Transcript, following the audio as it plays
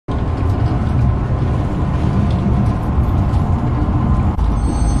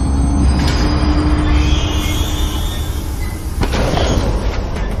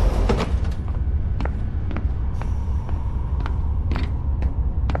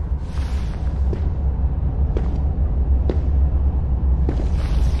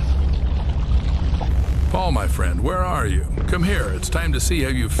Paul, my friend, where are you? Come here, it's time to see how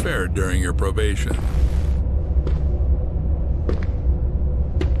you've fared during your probation.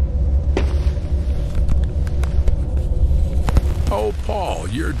 Oh, Paul,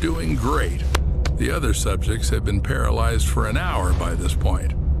 you're doing great. The other subjects have been paralyzed for an hour by this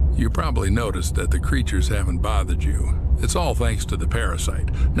point. You probably noticed that the creatures haven't bothered you. It's all thanks to the parasite.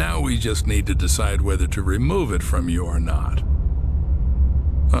 Now we just need to decide whether to remove it from you or not.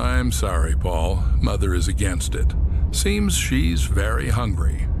 I'm sorry, Paul. Mother is against it. Seems she's very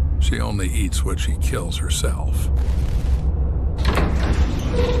hungry. She only eats what she kills herself.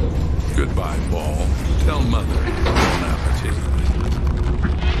 Goodbye, Paul. Tell Mother. Bon appetit.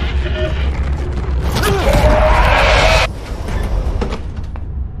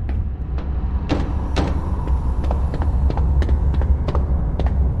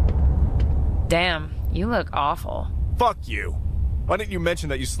 Damn, you look awful. Fuck you. Why didn't you mention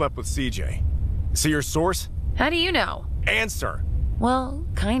that you slept with CJ? See your source? How do you know? Answer! Well,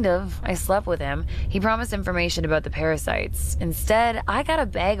 kind of. I slept with him. He promised information about the parasites. Instead, I got a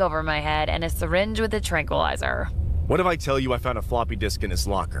bag over my head and a syringe with a tranquilizer. What if I tell you I found a floppy disk in his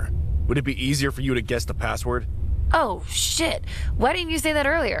locker? Would it be easier for you to guess the password? Oh, shit. Why didn't you say that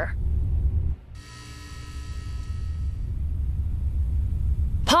earlier?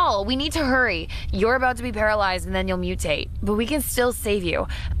 Paul, we need to hurry. You're about to be paralyzed and then you'll mutate. But we can still save you.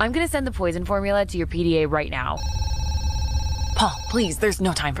 I'm gonna send the poison formula to your PDA right now. Paul, please, there's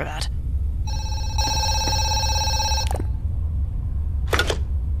no time for that.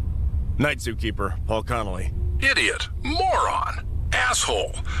 Night, Zookeeper. Paul Connolly. Idiot. Moron.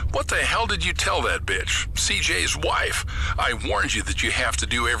 Asshole. What the hell did you tell that bitch? CJ's wife. I warned you that you have to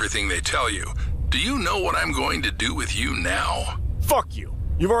do everything they tell you. Do you know what I'm going to do with you now? Fuck you.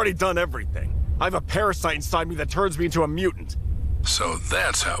 You've already done everything. I have a parasite inside me that turns me into a mutant. So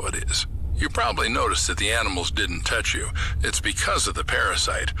that's how it is. You probably noticed that the animals didn't touch you. It's because of the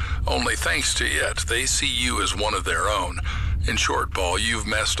parasite. Only thanks to it, they see you as one of their own. In short, Paul, you've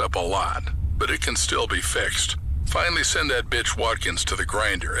messed up a lot, but it can still be fixed. Finally send that bitch Watkins to the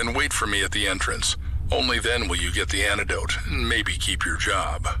grinder and wait for me at the entrance. Only then will you get the antidote and maybe keep your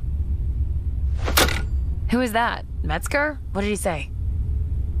job. Who is that? Metzger? What did he say?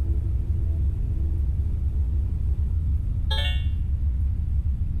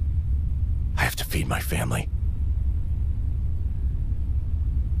 I have to feed my family.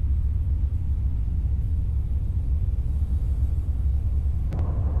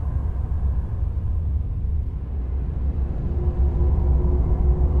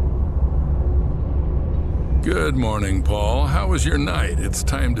 Good morning, Paul. How was your night? It's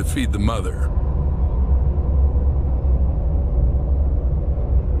time to feed the mother.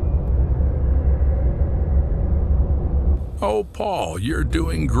 Oh, Paul, you're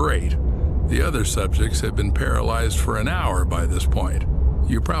doing great. The other subjects have been paralyzed for an hour by this point.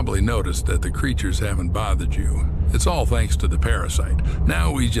 You probably noticed that the creatures haven't bothered you. It's all thanks to the parasite.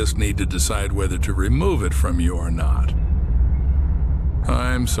 Now we just need to decide whether to remove it from you or not.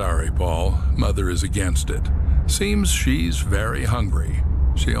 I'm sorry, Paul. Mother is against it. Seems she's very hungry.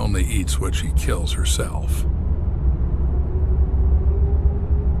 She only eats what she kills herself.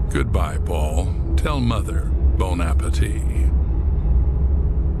 Goodbye, Paul. Tell Mother, bon appetit.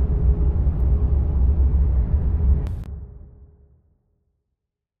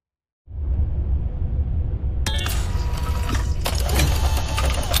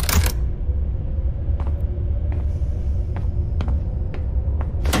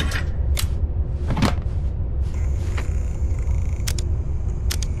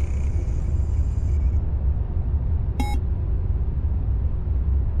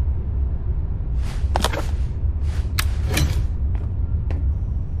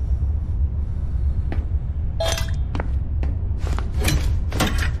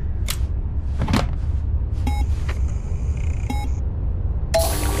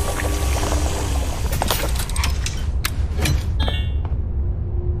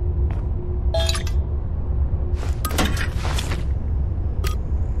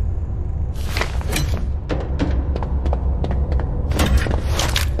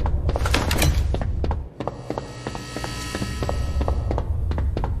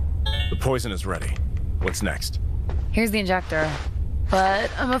 Poison is ready. What's next? Here's the injector.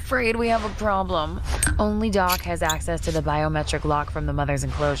 But I'm afraid we have a problem. Only Doc has access to the biometric lock from the mother's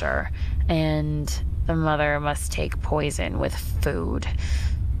enclosure. And the mother must take poison with food.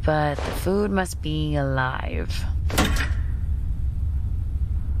 But the food must be alive.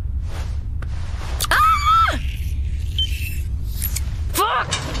 Ah!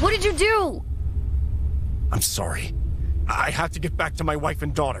 Fuck! What did you do? I'm sorry. I have to get back to my wife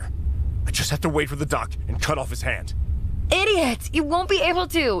and daughter. I I just have to wait for the doc and cut off his hand. Idiot! You won't be able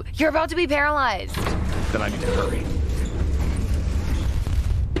to! You're about to be paralyzed! Then I need to hurry.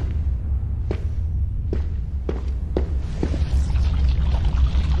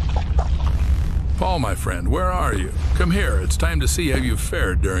 Paul, my friend, where are you? Come here, it's time to see how you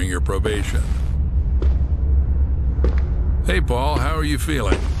fared during your probation. Hey, Paul, how are you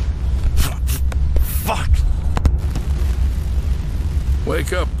feeling? Fuck!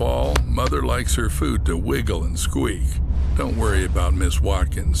 Wake up, Paul. Mother likes her food to wiggle and squeak. Don't worry about Miss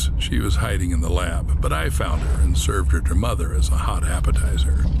Watkins. She was hiding in the lab, but I found her and served her to Mother as a hot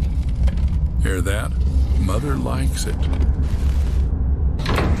appetizer. Hear that? Mother likes it.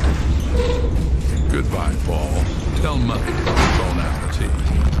 Goodbye, Paul. Tell Mother bon appetit.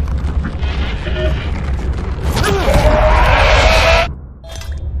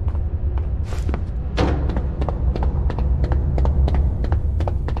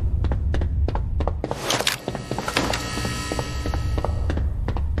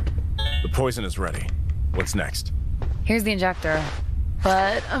 The poison is ready. What's next? Here's the injector.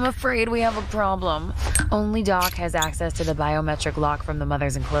 But I'm afraid we have a problem. Only Doc has access to the biometric lock from the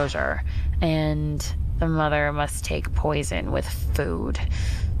mother's enclosure. And the mother must take poison with food.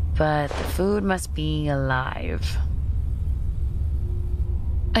 But the food must be alive.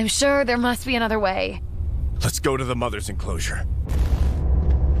 I'm sure there must be another way. Let's go to the mother's enclosure.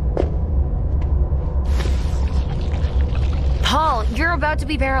 Paul, you're about to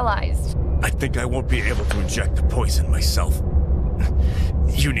be paralyzed. I think I won't be able to inject the poison myself.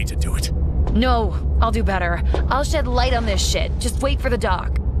 You need to do it. No, I'll do better. I'll shed light on this shit. Just wait for the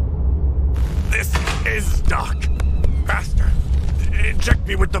doc. This is Doc. Faster. Inject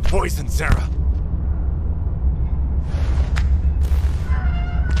me with the poison, Sarah.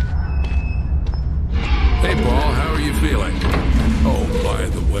 Hey, Paul, how are you feeling? Oh, by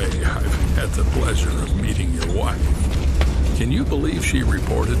the way, I've had the pleasure of meeting your wife. Can you believe she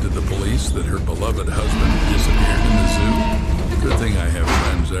reported to the police that her beloved husband disappeared in the zoo? Good thing I have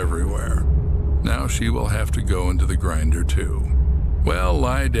friends everywhere. Now she will have to go into the grinder, too. Well,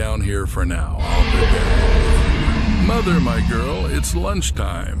 lie down here for now. I'll be back. Mother, my girl, it's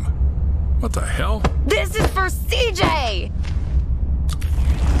lunchtime. What the hell? This is for CJ!